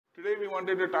Today we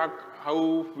wanted to talk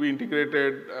how we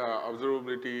integrated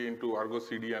observability into Argo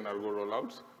CD and Argo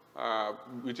Rollouts,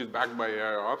 which is backed by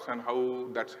AIOps, and how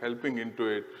that's helping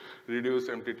Intuit reduce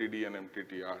MTTD and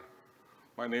MTTR.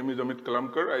 My name is Amit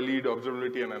Kalamkar. I lead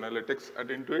observability and analytics at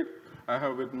Intuit. I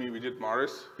have with me Vigith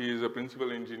Maurice. He is a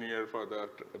principal engineer for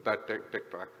that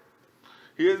tech track.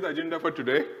 Here's the agenda for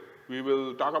today. We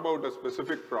will talk about a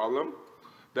specific problem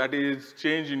that is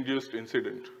change-induced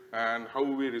incident and how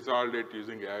we resolved it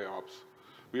using AIOps.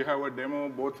 We have a demo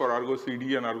both for Argo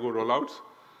CD and Argo Rollouts.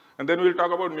 And then we'll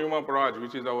talk about Numaproj,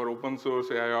 which is our open source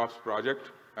AIOps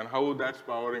project, and how that's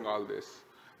powering all this.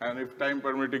 And if time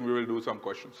permitting, we will do some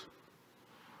questions.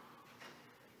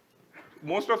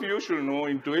 Most of you should know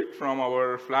Intuit from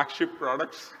our flagship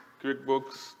products,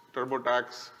 QuickBooks,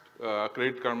 TurboTax,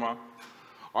 Credit Karma.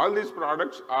 All these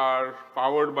products are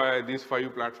powered by these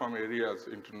 5 platform areas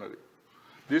internally.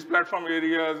 These platform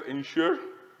areas ensure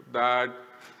that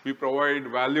we provide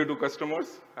value to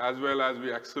customers as well as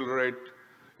we accelerate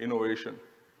innovation.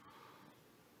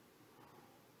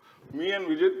 Me and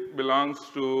Vigith belongs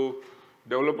to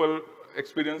developer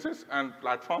experiences and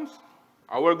platforms.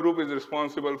 Our group is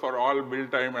responsible for all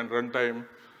build time and runtime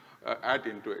at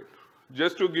Intuit.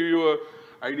 Just to give you an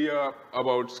idea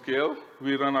about scale,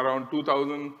 we run around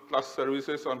 2,000 plus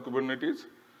services on Kubernetes.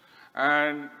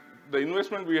 And the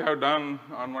investment we have done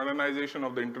on modernization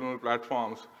of the internal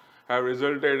platforms have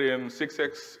resulted in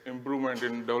 6x improvement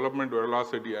in development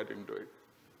velocity at Intuit.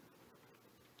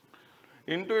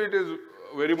 Intuit is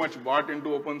very much bought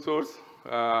into open source.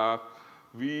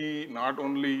 We not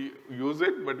only use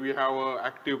it, but we have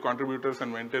active contributors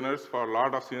and maintainers for a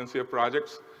lot of CNCF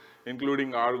projects,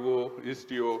 including Argo,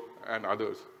 Istio, and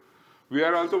others. We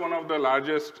are also one of the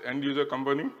largest end-user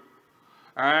company.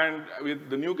 And with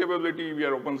the new capability we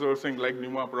are open sourcing, like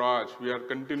Numaproj, we are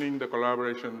continuing the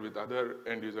collaboration with other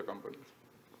end-user companies.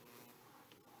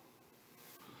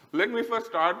 Let me first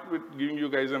start with giving you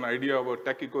guys an idea of our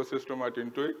tech ecosystem at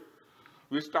Intuit.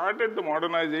 We started the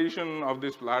modernization of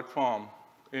this platform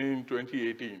in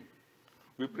 2018.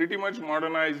 We pretty much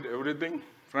modernized everything,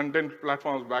 front-end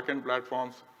platforms, back-end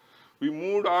platforms. We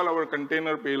moved all our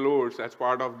container payloads as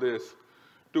part of this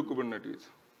to Kubernetes.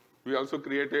 We also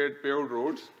created paved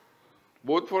roads,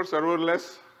 both for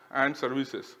serverless and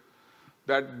services,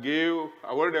 that gave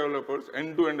our developers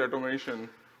end-to-end automation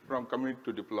from commit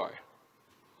to deploy.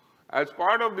 As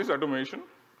part of this automation,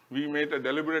 we made a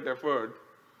deliberate effort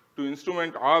to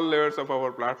instrument all layers of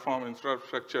our platform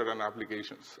infrastructure and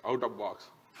applications out of box.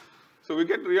 So we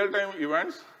get real-time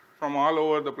events from all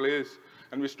over the place,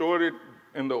 and we store it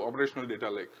in the operational data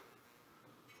lake.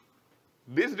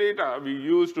 This data we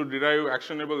use to derive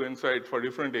actionable insight for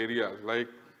different areas, like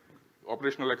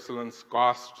operational excellence,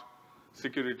 cost,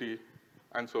 security,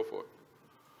 and so forth.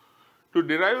 To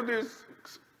derive this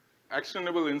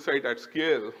actionable insight at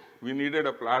scale, we needed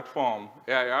a platform,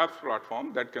 AIOps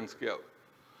platform, that can scale.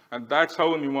 And that's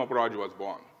how Numaproj was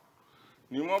born.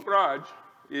 Numaproj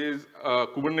is a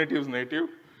Kubernetes native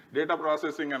data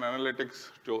processing and analytics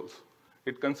tools.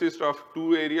 It consists of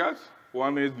 2 areas.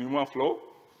 One is Numaflow,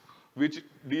 which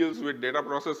deals with data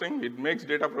processing. It makes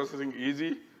data processing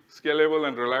easy, scalable,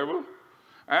 and reliable.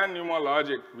 And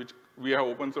Numalogic, which we have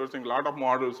open sourcing a lot of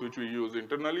models which we use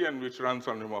internally and which runs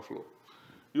on Numaflow.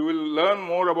 You will learn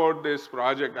more about this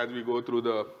project as we go through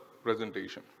the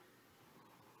presentation.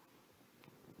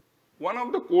 One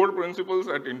of the core principles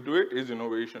at Intuit is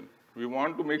innovation. We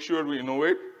want to make sure we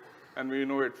innovate, and we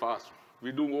innovate fast.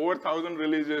 We do over 1,000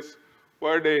 releases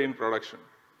per day in production.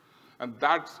 And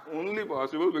that's only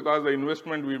possible because the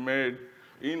investment we made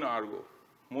in Argo.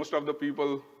 Most of the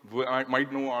people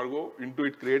might know Argo.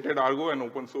 Intuit created Argo and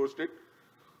open sourced it.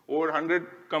 Over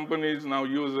 100 companies now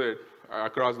use it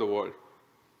across the world.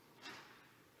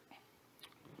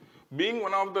 Being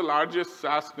one of the largest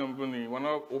SaaS company, one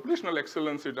of operational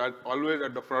excellence is always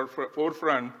at the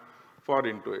forefront for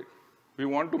Intuit. We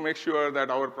want to make sure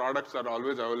that our products are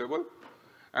always available,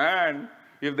 and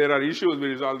if there are issues, we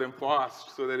resolve them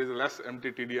fast, so there is less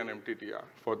MTTD and MTTR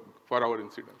for our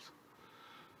incidents.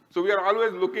 So we are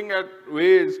always looking at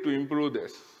ways to improve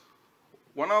this.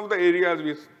 One of the areas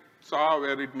we saw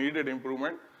where it needed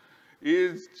improvement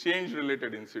is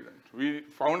change-related incident. We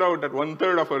found out that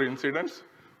 1/3 of our incidents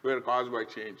were caused by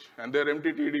change, and their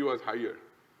MTTD was higher.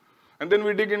 And then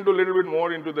we dig into a little bit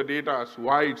more into the data as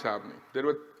why it's happening. There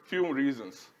were few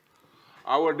reasons.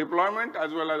 Our deployment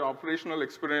as well as operational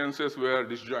experiences were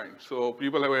disjoint. So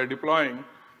people were deploying,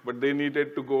 but they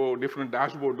needed to go different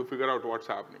dashboard to figure out what's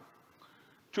happening.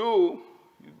 2,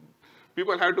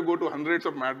 people had to go to hundreds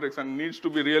of metrics and needs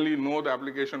to be really know the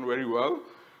application very well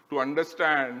to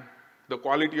understand the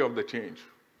quality of the change.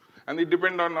 And it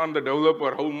depends on the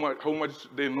developer, how much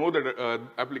they know the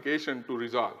application to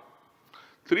resolve.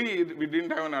 3, we didn't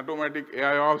have an automatic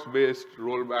AIOps-based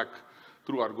rollback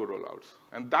through Argo rollouts.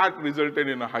 And that resulted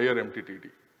in a higher MTTD.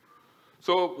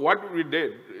 So what we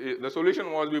did, the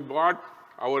solution was we brought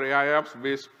our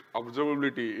AIOps-based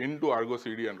observability into Argo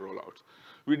CD and rollouts.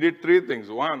 We did 3 things.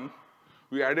 1,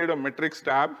 we added a metrics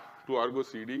tab to Argo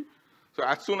CD. So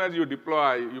as soon as you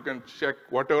deploy, you can check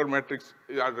whatever metrics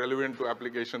are relevant to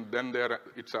application then there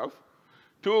itself.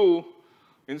 2,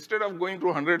 instead of going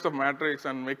through hundreds of metrics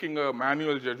and making a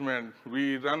manual judgment,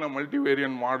 we run a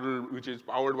multivariant model which is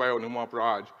powered by our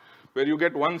Numaproj, where you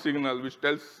get one signal which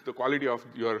tells the quality of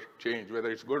your change, whether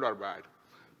it's good or bad.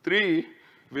 3,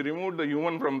 we removed the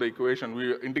human from the equation.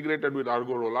 We integrated with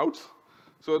Argo rollouts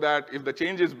so that if the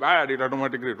change is bad, it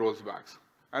automatically rolls back.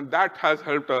 And that has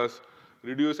helped us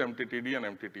reduce MTTD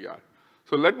and MTTR.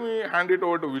 So let me hand it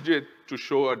over to Vigith to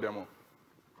show a demo.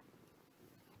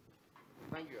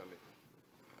 Thank you,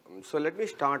 Amit. So let me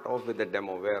start off with a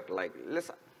demo where, like,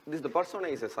 the persona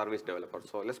is a service developer.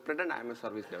 So let's pretend I'm a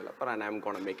service developer and I'm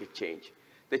going to make a change.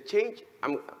 The change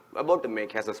I'm about to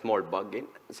make has a small bug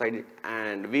inside it,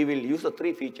 and we will use the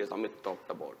 3 features Amit talked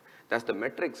about. That's the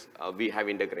metrics we have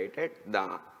integrated,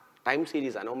 the time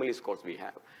series anomaly scores we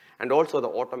have, and also the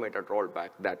automated rollback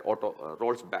that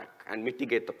rolls back and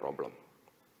mitigate the problem.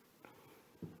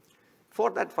 For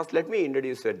that, first let me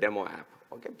introduce a demo app.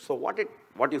 Okay, so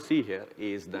what you see here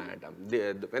is that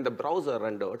when the browser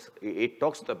renders, it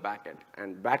talks to the backend,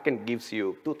 and backend gives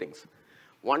you 2 things.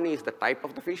 One is the type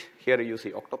of the fish. Here you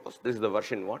see octopus. This is the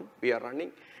version 1 we are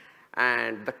running.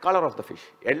 And the color of the fish.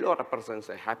 Yellow represents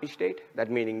a happy state.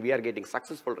 That meaning we are getting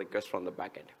successful requests from the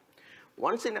backend.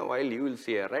 Once in a while, you will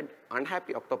see a red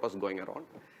unhappy octopus going around.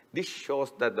 This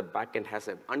shows that the backend has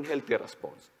an unhealthy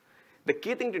response. The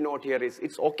key thing to note here is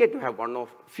it's OK to have one of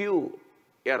few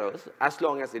errors as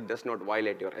long as it does not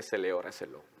violate your SLA or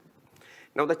SLO.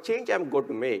 Now, the change I'm going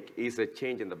to make is a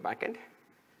change in the backend.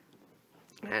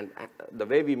 And the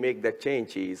way we make that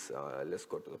change is, let's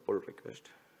go to the pull request.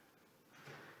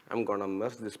 I'm going to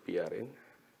merge this PR in.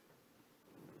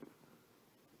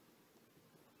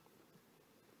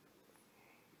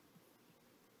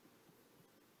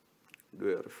 Do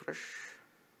a refresh.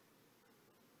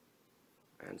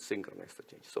 And synchronize the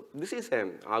change. So this is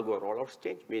an Argo rollouts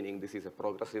change, meaning this is a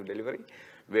progressive delivery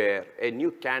where a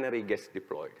new canary gets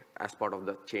deployed as part of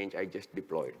the change I just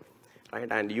deployed. Right?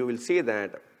 And you will see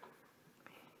that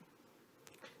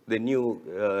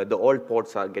the old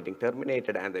ports are getting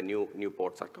terminated and the new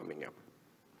ports are coming up.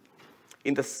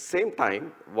 In the same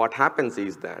time, what happens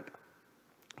is that,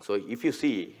 so if you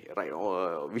see, right,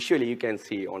 visually you can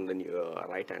see on the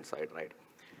right-hand side, right,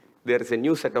 there is a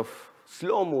new set of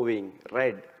slow-moving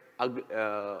red,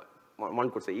 one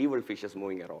could say evil fishes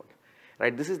moving around.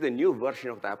 Right? This is the new version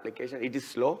of the application. It is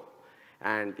slow,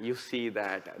 and you see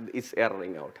that it's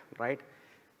erroring out. Right?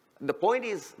 The point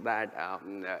is that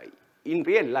in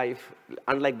real life,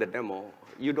 unlike the demo,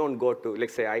 you don't go to,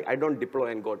 let's say, I don't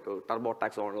deploy and go to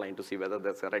TurboTax online to see whether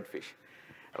there's a red fish.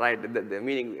 Right?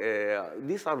 Meaning,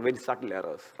 these are very subtle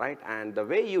errors, right? And the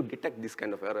way you detect these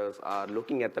kind of errors are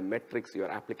looking at the metrics your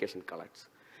application collects.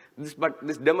 But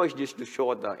this demo is just to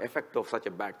show the effect of such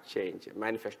a bad change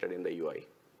manifested in the UI.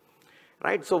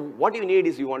 Right? So what you need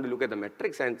is you want to look at the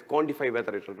metrics and quantify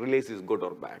whether it release is good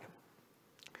or bad.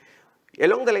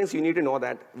 Along the lines, you need to know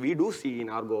that we do see in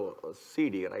Argo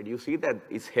CD, right? You see that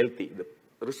it's healthy. The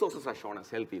resources are shown as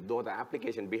healthy, though the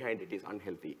application behind it is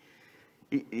unhealthy.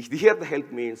 Here, the health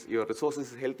means your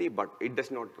resources is healthy, but it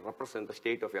does not represent the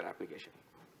state of your application.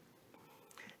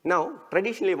 Now,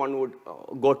 traditionally, one would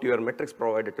go to your metrics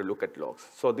provider to look at logs.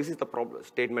 So this is the problem,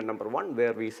 statement number 1,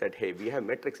 where we said, hey, we have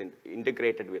metrics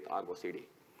integrated with Argo CD.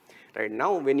 Right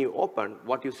now, when you open,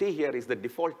 what you see here is the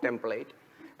default template.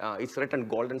 It's written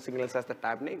golden signals as the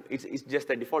tab name. It's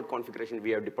just a default configuration we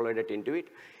have deployed it into it.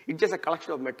 It's just a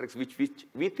collection of metrics which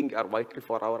we think are vital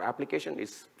for our application.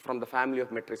 It's from the family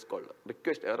of metrics called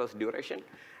request errors duration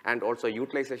and also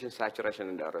utilization, saturation,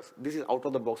 and errors. This is out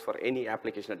of the box for any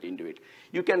application at Intuit.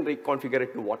 You can reconfigure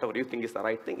it to whatever you think is the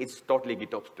right thing. It's totally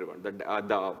GitOps driven,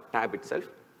 the tab itself.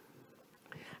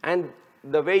 And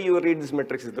the way you read this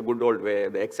metrics is the good old way.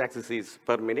 The x-axis is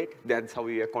per minute. That's how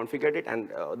we have configured it.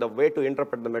 And the way to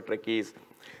interpret the metric is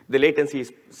the latency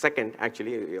is second,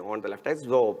 actually, on the left side.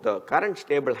 So the current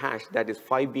stable hash, that is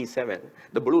 5B7,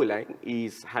 the blue line,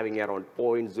 is having around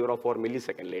 0.04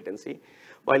 millisecond latency,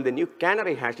 while the new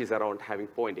canary hash is around having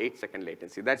 0.8 second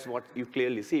latency. That's what you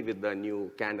clearly see with the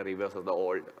new canary versus the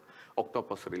old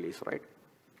octopus release, right?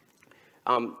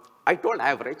 I told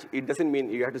average. It doesn't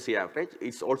mean you have to see average.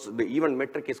 It's also the even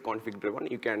metric is config driven.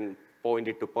 You can point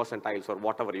it to percentiles or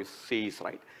whatever you see is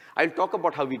right. I'll talk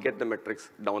about how we get the metrics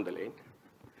down the lane.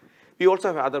 We also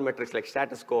have other metrics like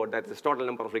status code, that's the total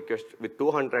number of requests with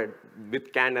 200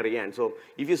 with canary. And so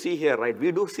if you see here, right,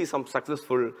 we do see some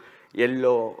successful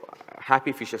yellow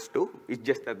happy fishes too. It's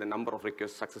just that the number of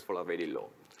requests successful are very low.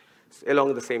 So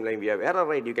along the same line, we have error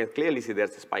rate. You can clearly see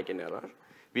there's a spike in error.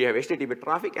 We have HTTP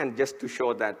traffic, and just to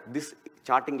show that this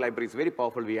charting library is very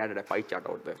powerful, we added a pie chart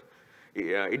out there.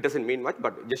 It doesn't mean much,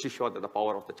 but just to show that the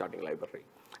power of the charting library.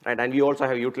 Right? And we also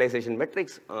have utilization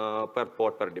metrics per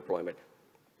port per deployment.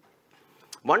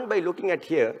 One, by looking at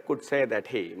here, could say that,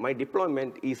 hey, my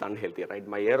deployment is unhealthy, right?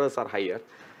 My errors are higher.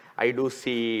 I do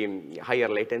see higher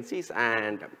latencies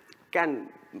and can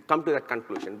come to that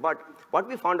conclusion. But what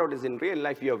we found out is in real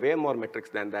life, you have way more metrics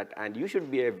than that, and you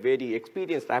should be a very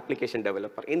experienced application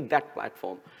developer in that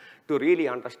platform to really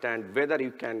understand whether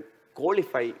you can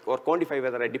qualify or quantify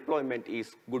whether a deployment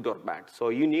is good or bad. So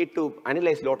you need to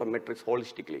analyze a lot of metrics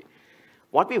holistically.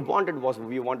 What we wanted was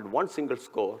we wanted one single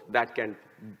score that can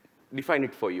define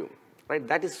it for you, right?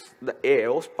 That is the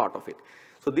AIOps part of it.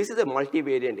 So this is a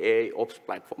multivariant AIOps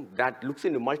platform that looks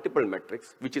into multiple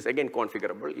metrics, which is again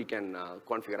configurable. You can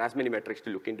configure as many metrics to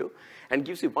look into and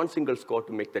gives you one single score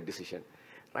to make the decision,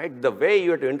 right? The way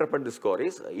you have to interpret the score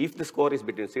is, if the score is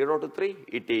between 0 to 3,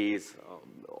 it is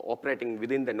operating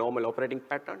within the normal operating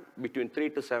pattern. Between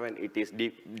 3 to 7, it is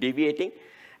deviating,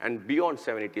 and beyond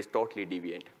 7, it is totally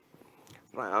deviant.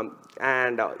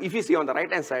 If you see on the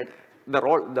right-hand side, the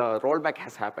rollback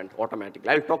has happened automatically.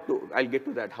 I'll get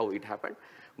to that, how it happened.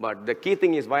 But the key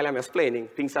thing is, while I'm explaining,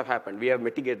 things have happened. We have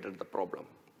mitigated the problem.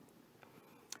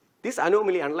 This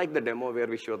anomaly, unlike the demo where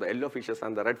we show the yellow fishes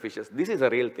and the red fishes, this is a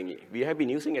real thingy. We have been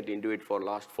using it in Intuit for the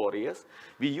last 4 years.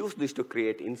 We use this to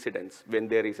create incidents when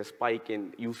there is a spike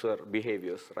in user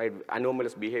behaviors, right?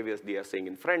 Anomalous behaviors they are saying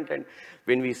in front end.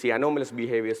 When we see anomalous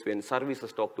behaviors when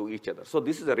services talk to each other. So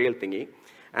this is a real thingy.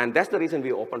 And that's the reason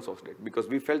we open sourced it, because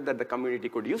we felt that the community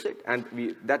could use it.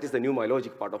 And that is the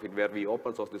Numalogic part of it, where we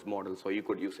open source this model so you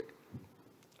could use it.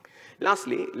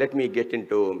 Lastly, let me get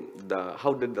into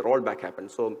how did the rollback happen.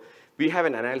 So we have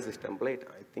an analysis template.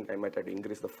 I think I might have to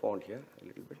increase the font here a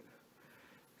little bit.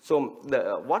 So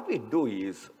what we do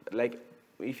is, like,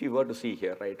 if you were to see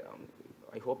here, right,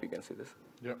 I hope you can see this.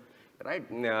 Yeah.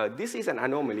 Right, this is an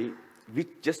anomaly which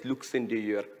just looks into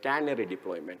your canary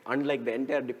deployment. Unlike the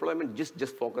entire deployment,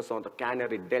 just focus on the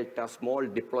canary delta small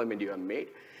deployment you have made.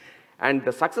 And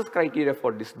the success criteria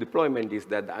for this deployment is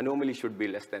that the anomaly should be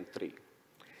less than 3.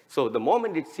 So the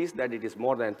moment it sees that it is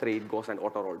more than 3, it goes and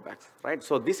auto rollbacks, right?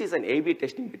 So this is an A/B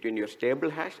testing between your stable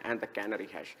hash and the canary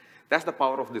hash. That's the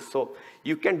power of this. So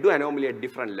you can do anomaly at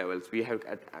different levels. We have,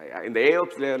 in the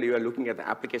AIOps level, you are looking at the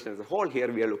application as a whole.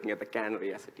 Here, we are looking at the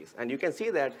canary as it is. And you can see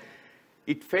that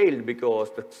it failed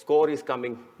because the score is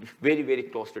coming very, very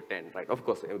close to 10, right? Of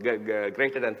course,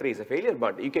 greater than 3 is a failure,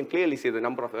 but you can clearly see the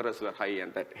number of errors were high,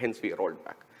 and that hence we rolled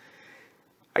back.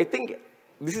 I think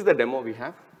this is the demo we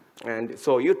have. And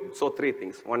so you saw 3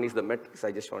 things. One is the metrics.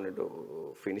 I just wanted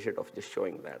to finish it off just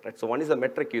showing that, right? So one is the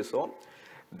metric you saw.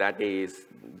 That is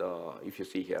if you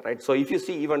see here, right? So if you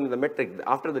see even the metric,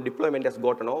 after the deployment has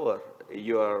gotten over,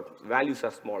 your values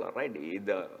are smaller, right?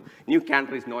 The new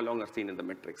canary is no longer seen in the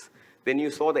metrics. Then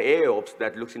you saw the AIOps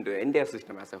that looks into the entire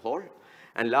system as a whole.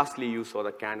 And lastly, you saw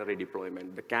the canary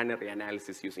deployment, the canary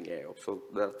analysis using AIOps. So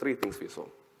there are 3 things we saw.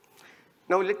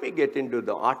 Now let me get into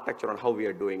the architecture on how we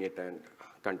are doing it and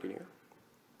continue.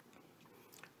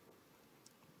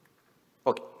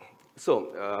 Okay,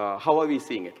 so how are we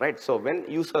seeing it, right? So when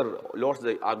user loads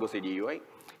the Argo CD UI,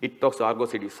 it talks to Argo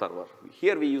CD server.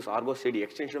 Here we use Argo CD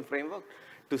extension framework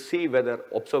to see whether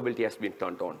observability has been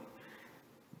turned on.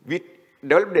 We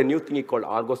developed a new thing called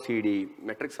Argo CD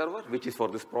metric server, which is for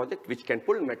this project, which can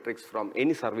pull metrics from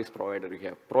any service provider we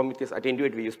have. Prometheus, at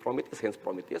Intuit we use Prometheus, hence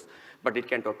Prometheus, but it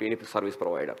can talk to any service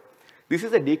provider. This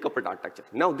is a decoupled architecture.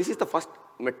 Now, this is the first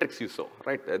metrics you saw,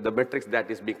 right? The metrics that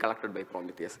is being collected by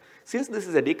Prometheus. Since this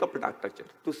is a decoupled architecture,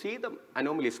 to see the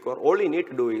anomaly score, all you need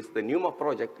to do is the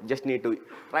Numaproj just need to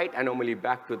write anomaly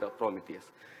back to the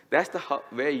Prometheus. That's the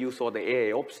where you saw the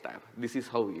AIOps tab. This is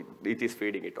how it is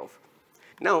feeding it off.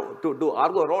 Now, to do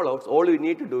Argo rollouts, all you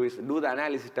need to do is do the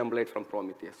analysis template from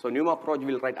Prometheus. So Numaproj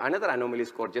will write another anomaly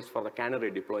score just for the canary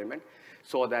deployment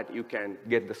so that you can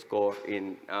get the score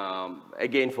in,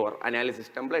 again, for analysis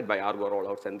template by Argo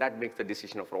rollouts, and that makes the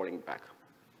decision of rolling back.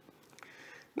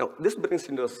 Now, this brings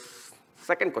into a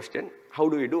second question, how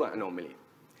do we do anomaly?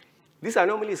 This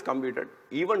anomaly is computed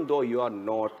even though you are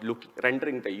not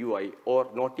rendering the UI or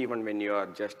not even when you are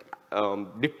just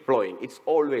deploying. It's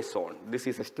always on. This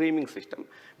is a streaming system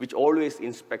which always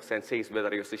inspects and says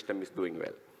whether your system is doing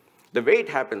well. The way it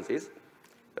happens is,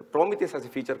 Prometheus has a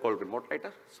feature called remote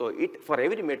writer. So for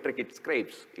every metric it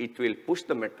scrapes, it will push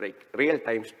the metric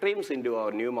real-time streams into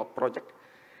our Numa project,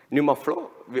 Numaflow,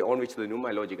 on which the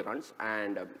Numalogic runs,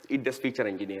 and it does feature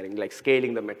engineering, like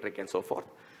scaling the metric and so forth.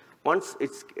 Once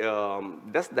it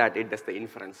does that, it does the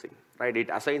inferencing, right? It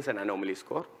assigns an anomaly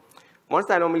score. Once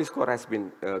the anomaly score has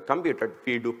been computed,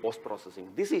 we do post-processing.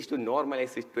 This is to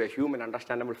normalize it to a human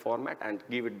understandable format and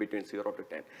give it between 0 to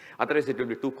 10. Otherwise, it will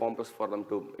be too complex for them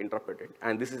to interpret it.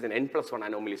 And this is an n+1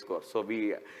 anomaly score. So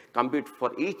we compute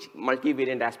for each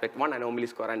multivariant aspect 1 anomaly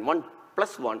score and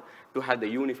 1+1 to have the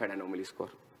unified anomaly score.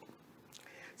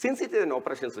 Since it is an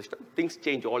operational system, things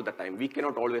change all the time. We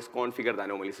cannot always configure the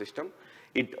anomaly system.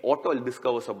 It auto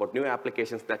discovers about new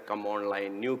applications that come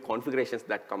online, new configurations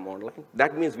that come online.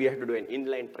 That means we have to do an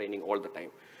inline training all the time.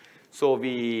 So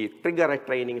we trigger a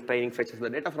training fetches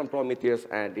the data from Prometheus,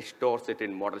 and it stores it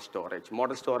in model storage.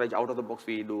 Model storage, out of the box,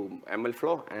 we do ML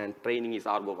flow, and training is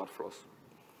Argo workflows.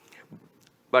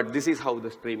 But this is how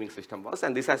the streaming system was,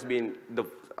 and this has been the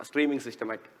streaming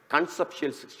system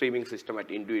conceptual streaming system at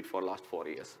Intuit for the last 4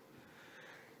 years.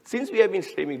 Since we have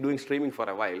been doing streaming for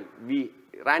a while, we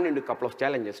ran into a couple of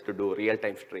challenges to do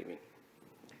real-time streaming.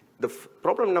 The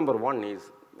problem number one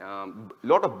is a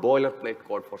lot of boilerplate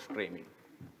code for streaming.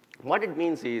 What it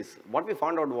means is, what we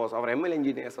found out was our ML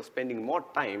engineers are spending more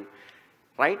time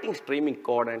writing streaming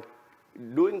code and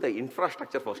doing the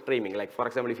infrastructure for streaming. Like, for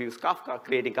example, if you use Kafka,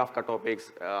 creating Kafka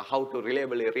topics, how to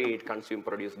reliably read, consume,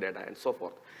 produce data, and so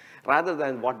forth, rather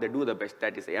than what they do the best,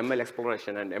 that is ML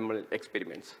exploration and ML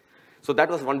experiments. So that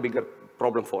was one bigger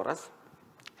problem for us.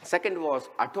 Second was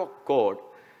ad hoc code.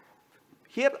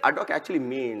 Here, ad hoc actually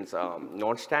means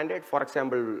non-standard. For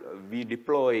example, we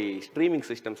deploy streaming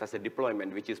systems as a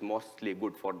deployment, which is mostly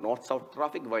good for north-south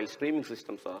traffic, while streaming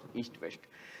systems are east-west.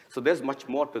 So there's much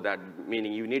more to that,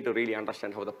 meaning you need to really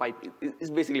understand how the pipe is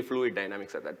basically fluid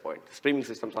dynamics at that point. Streaming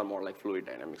systems are more like fluid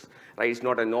dynamics, right? It's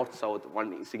not a north-south,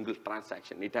 one single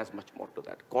transaction. It has much more to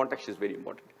that. Context is very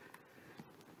important.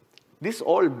 This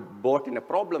all brought in a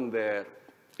problem where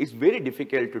it's very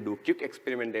difficult to do quick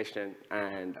experimentation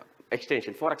and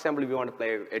extension. For example, if we want to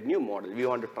play a new model, we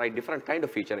want to try different kind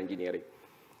of feature engineering,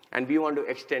 and we want to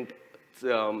extend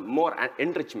more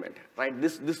enrichment, right?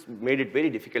 This made it very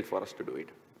difficult for us to do it.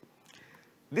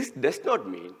 This does not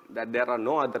mean that there are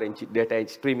no other data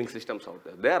streaming systems out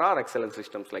there. There are excellent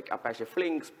systems like Apache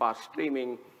Flink, Spark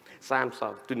Streaming,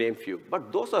 Samza, to name few.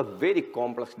 But those are very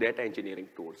complex data engineering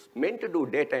tools meant to do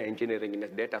data engineering in a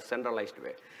data centralized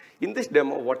way. In this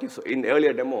demo, in the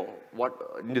earlier demo,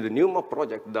 in the Numa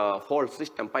project, the whole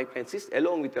system pipeline sits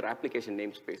along with your application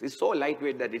namespace. It's so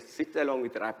lightweight that it sits along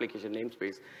with your application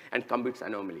namespace and computes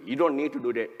anomaly. You don't need to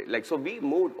do that. So we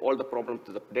moved all the problems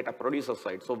to the data producer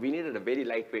side. So we needed a very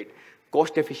lightweight,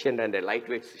 cost-efficient, and a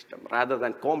lightweight system rather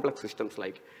than complex systems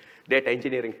like data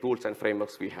engineering tools and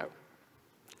frameworks we have.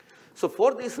 So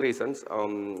for these reasons,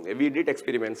 we did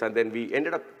experiments, and then we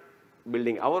ended up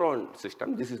building our own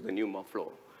system. This is the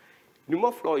Numaflow.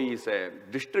 Numaflow is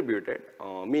distributed,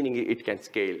 meaning it can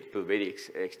scale to very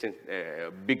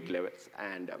big levels,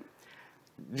 and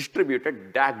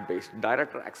distributed DAG-based,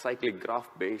 direct acyclic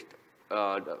graph-based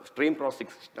stream processing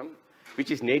system,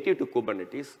 which is native to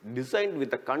Kubernetes, designed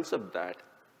with the concept that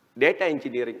data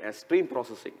engineering and stream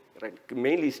processing, right,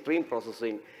 mainly stream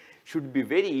processing, should be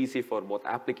very easy for both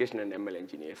application and ML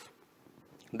engineers.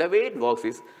 The way it works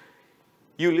is,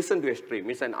 you listen to a stream.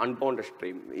 It's an unbounded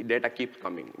stream. Data keeps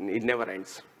coming. It never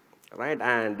ends, right?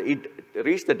 And it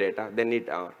reads the data. Then it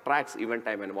tracks event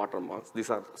time and watermarks. These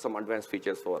are some advanced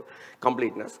features for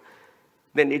completeness.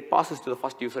 Then it passes to the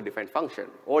first user-defined function.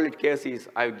 All it cares is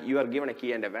you are given a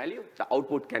key and a value. The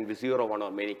output can be 0, 1,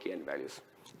 or many key and values.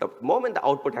 The moment the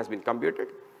output has been computed,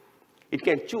 it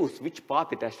can choose which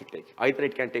path it has to take. Either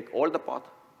it can take all the path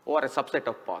or a subset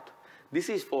of path. This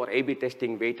is for A/B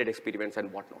testing, weighted experiments,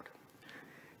 and whatnot.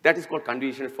 That is called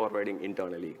conditional-forwarding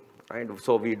internally, right?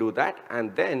 So we do that,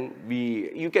 and then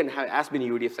you can have as many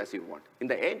UDFs as you want. In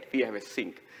the end, we have a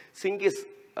sink. Sink is,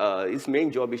 its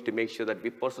main job is to make sure that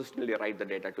we persistently write the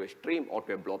data to a stream or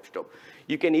to a blob stub.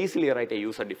 You can easily write a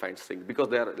user-defined sink because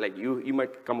there, like you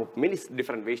might come up with many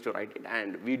different ways to write it,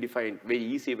 and we define very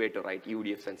easy way to write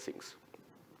UDFs and sinks.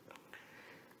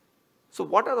 So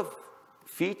what are the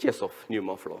features of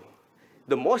Numaflow?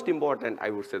 The most important, I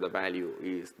would say, the value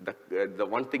is the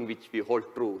one thing which we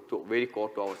hold true to very core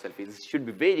to ourselves is it should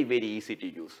be very, very easy to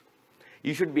use.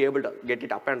 You should be able to get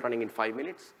it up and running in 5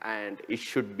 minutes, and it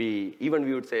should be, even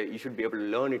we would say, you should be able to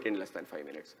learn it in less than 5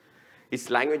 minutes. It's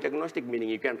language agnostic, meaning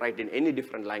you can write in any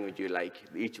different language you like,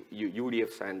 each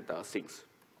UDFs and sinks.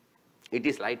 It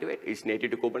is lightweight, it's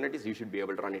native to Kubernetes, you should be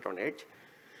able to run it on edge.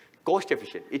 Cost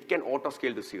efficient, it can auto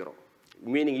scale to 0.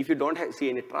 Meaning if you don't see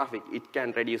any traffic, it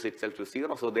can reduce itself to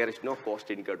 0, so there is no cost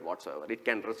incurred whatsoever. It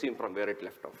can resume from where it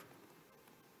left off.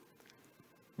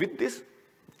 With this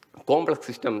complex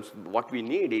systems, what we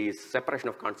need is separation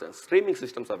of concerns. Streaming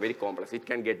systems are very complex. It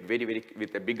can get very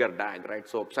with a bigger DAG, right?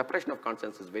 So separation of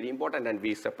concerns is very important, and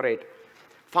we separate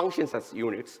functions as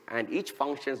units, and each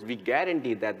functions, we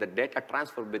guarantee that the data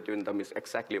transfer between them is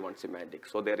exactly one semantic,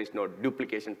 so there is no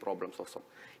duplication problems or so.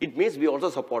 It means we also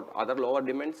support other lower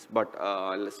domains, but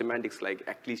semantics like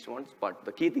at least once, but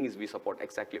the key thing is we support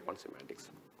exactly one semantics.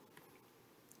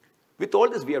 With all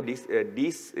this, we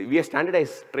have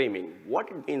standardized streaming. What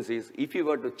it means is, if you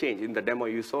were to change, in the demo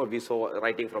you saw, we saw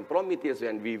writing from Prometheus,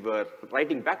 and we were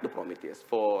writing back to Prometheus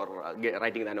for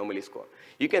writing the anomaly score.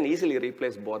 You can easily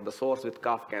replace both the source with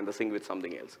Kafka and the sink with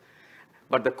something else.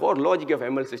 But the core logic of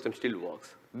ML system still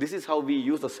works. This is how we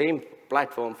use the same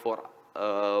platform for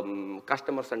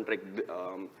customer-centric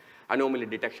anomaly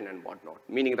detection and whatnot.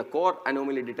 Meaning the core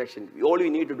anomaly detection, all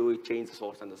you need to do is change the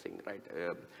source and the sink, right?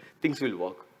 Things will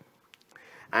work.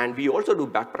 And we also do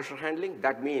back pressure handling.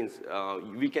 That means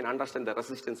we can understand the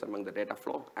resistance among the data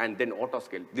flow and then auto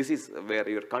scale. This is where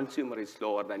your consumer is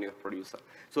slower than your producer.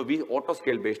 So we auto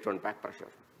scale based on back pressure.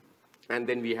 And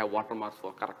then we have watermarks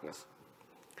for correctness.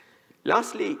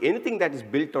 Lastly, anything that is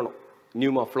built on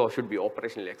Numaflow should be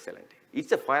operationally excellent.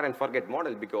 It's a fire and forget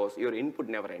model because your input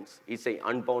never ends. It's an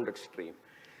unbounded stream.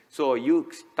 So you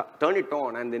turn it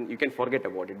on, and then you can forget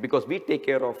about it, because we take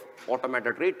care of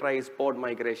automated retries, pod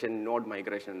migration, node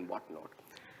migration, and whatnot.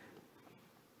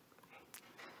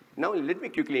 Now let me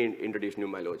quickly introduce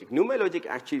Numalogic. Numalogic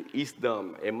actually is the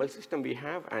ML system we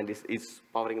have, and is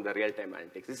powering the real-time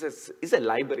analytics. It's a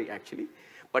library, actually,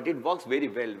 but it works very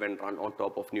well when run on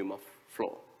top of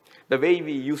Numaflow. The way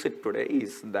we use it today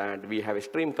is that we have a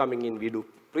stream coming in, we do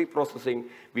pre-processing,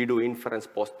 we do inference,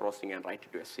 post-processing, and write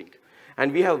it to a sink.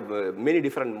 And we have many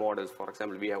different models. For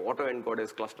example, we have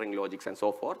auto-encoders, clustering logics, and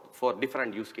so forth for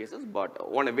different use cases. But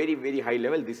on a very, very high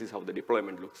level, this is how the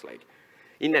deployment looks like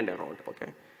in and around,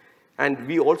 okay? And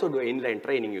we also do inline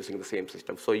training using the same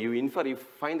system. So you infer, you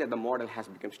find that the model has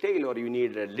become stale, or you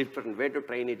need a different way to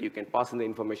train it, you can pass in the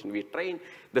information we train.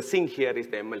 The sink here is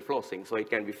the ML flow sink, so it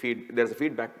can be there's a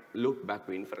feedback loop back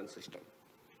to inference system.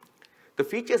 The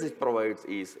features it provides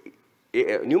is,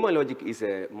 Numalogic is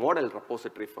a model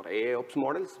repository for AIOps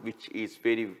models, which is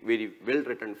very, very well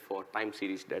written for time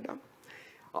series data.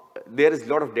 There is a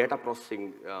lot of data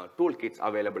processing toolkits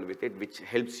available with it, which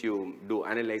helps you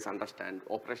analyze, understand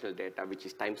operational data, which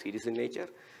is time series in nature.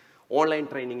 Online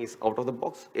training is out of the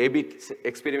box. A/B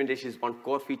experimentation is one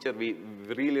core feature. We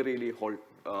really, really hold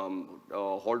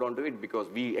on to it because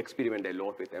we experiment a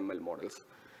lot with ML models.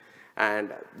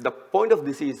 And the point of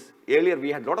this is, earlier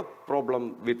we had a lot of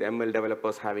problem with ML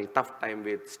developers having tough time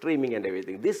with streaming and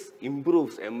everything. This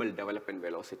improves ML development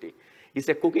velocity. It's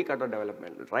a cookie cutter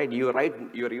development, right? You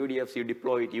write your UDFs, you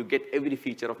deploy it, you get every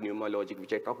feature of Numalogic,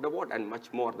 which I talked about, and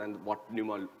much more than what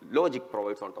Numalogic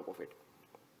provides on top of it.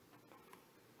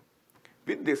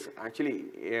 With this, actually,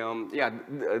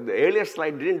 the earlier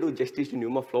slide didn't do justice to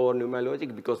Numaflow or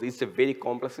Numalogic because it's a very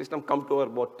complex system. Come to our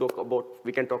board,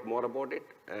 we can talk more about it.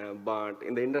 But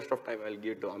in the interest of time, I'll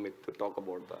give it to Amit to talk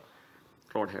about the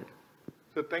road ahead.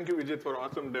 So thank you, Vigith, for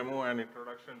awesome demo and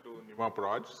introduction to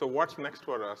Numaproj. So what's next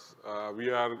for us?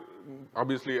 We are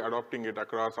obviously adopting it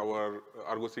across our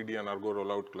Argo CD and Argo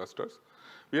rollout clusters.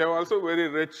 We have also very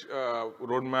rich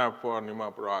roadmap for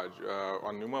Numaproj.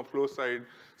 On Numaflow side,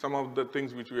 some of the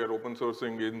things which we are open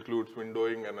sourcing includes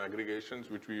windowing and aggregations,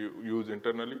 which we use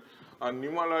internally. On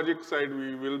Numalogic side,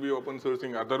 we will be open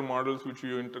sourcing other models which we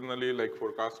use internally, like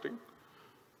forecasting.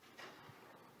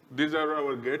 These are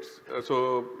our gates.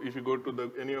 So if you go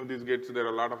to any of these gates, there are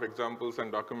a lot of examples and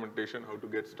documentation how to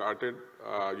get started.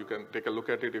 You can take a look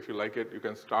at it. If you like it, you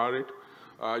can start it.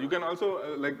 You can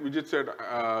also, like Vigith said,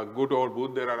 go to our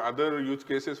booth. There are other use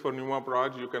cases for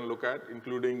Numaproj you can look at,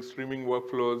 including streaming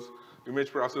workflows,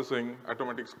 image processing,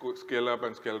 automatic scale up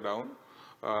and scale down.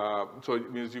 So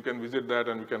it means you can visit that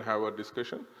and we can have a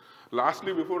discussion.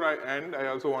 Lastly, before I end, I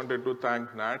also wanted to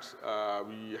thank Nats.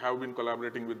 We have been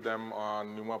collaborating with them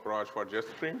on Numaproj for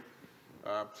JustStream.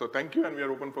 So thank you, and we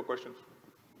are open for questions.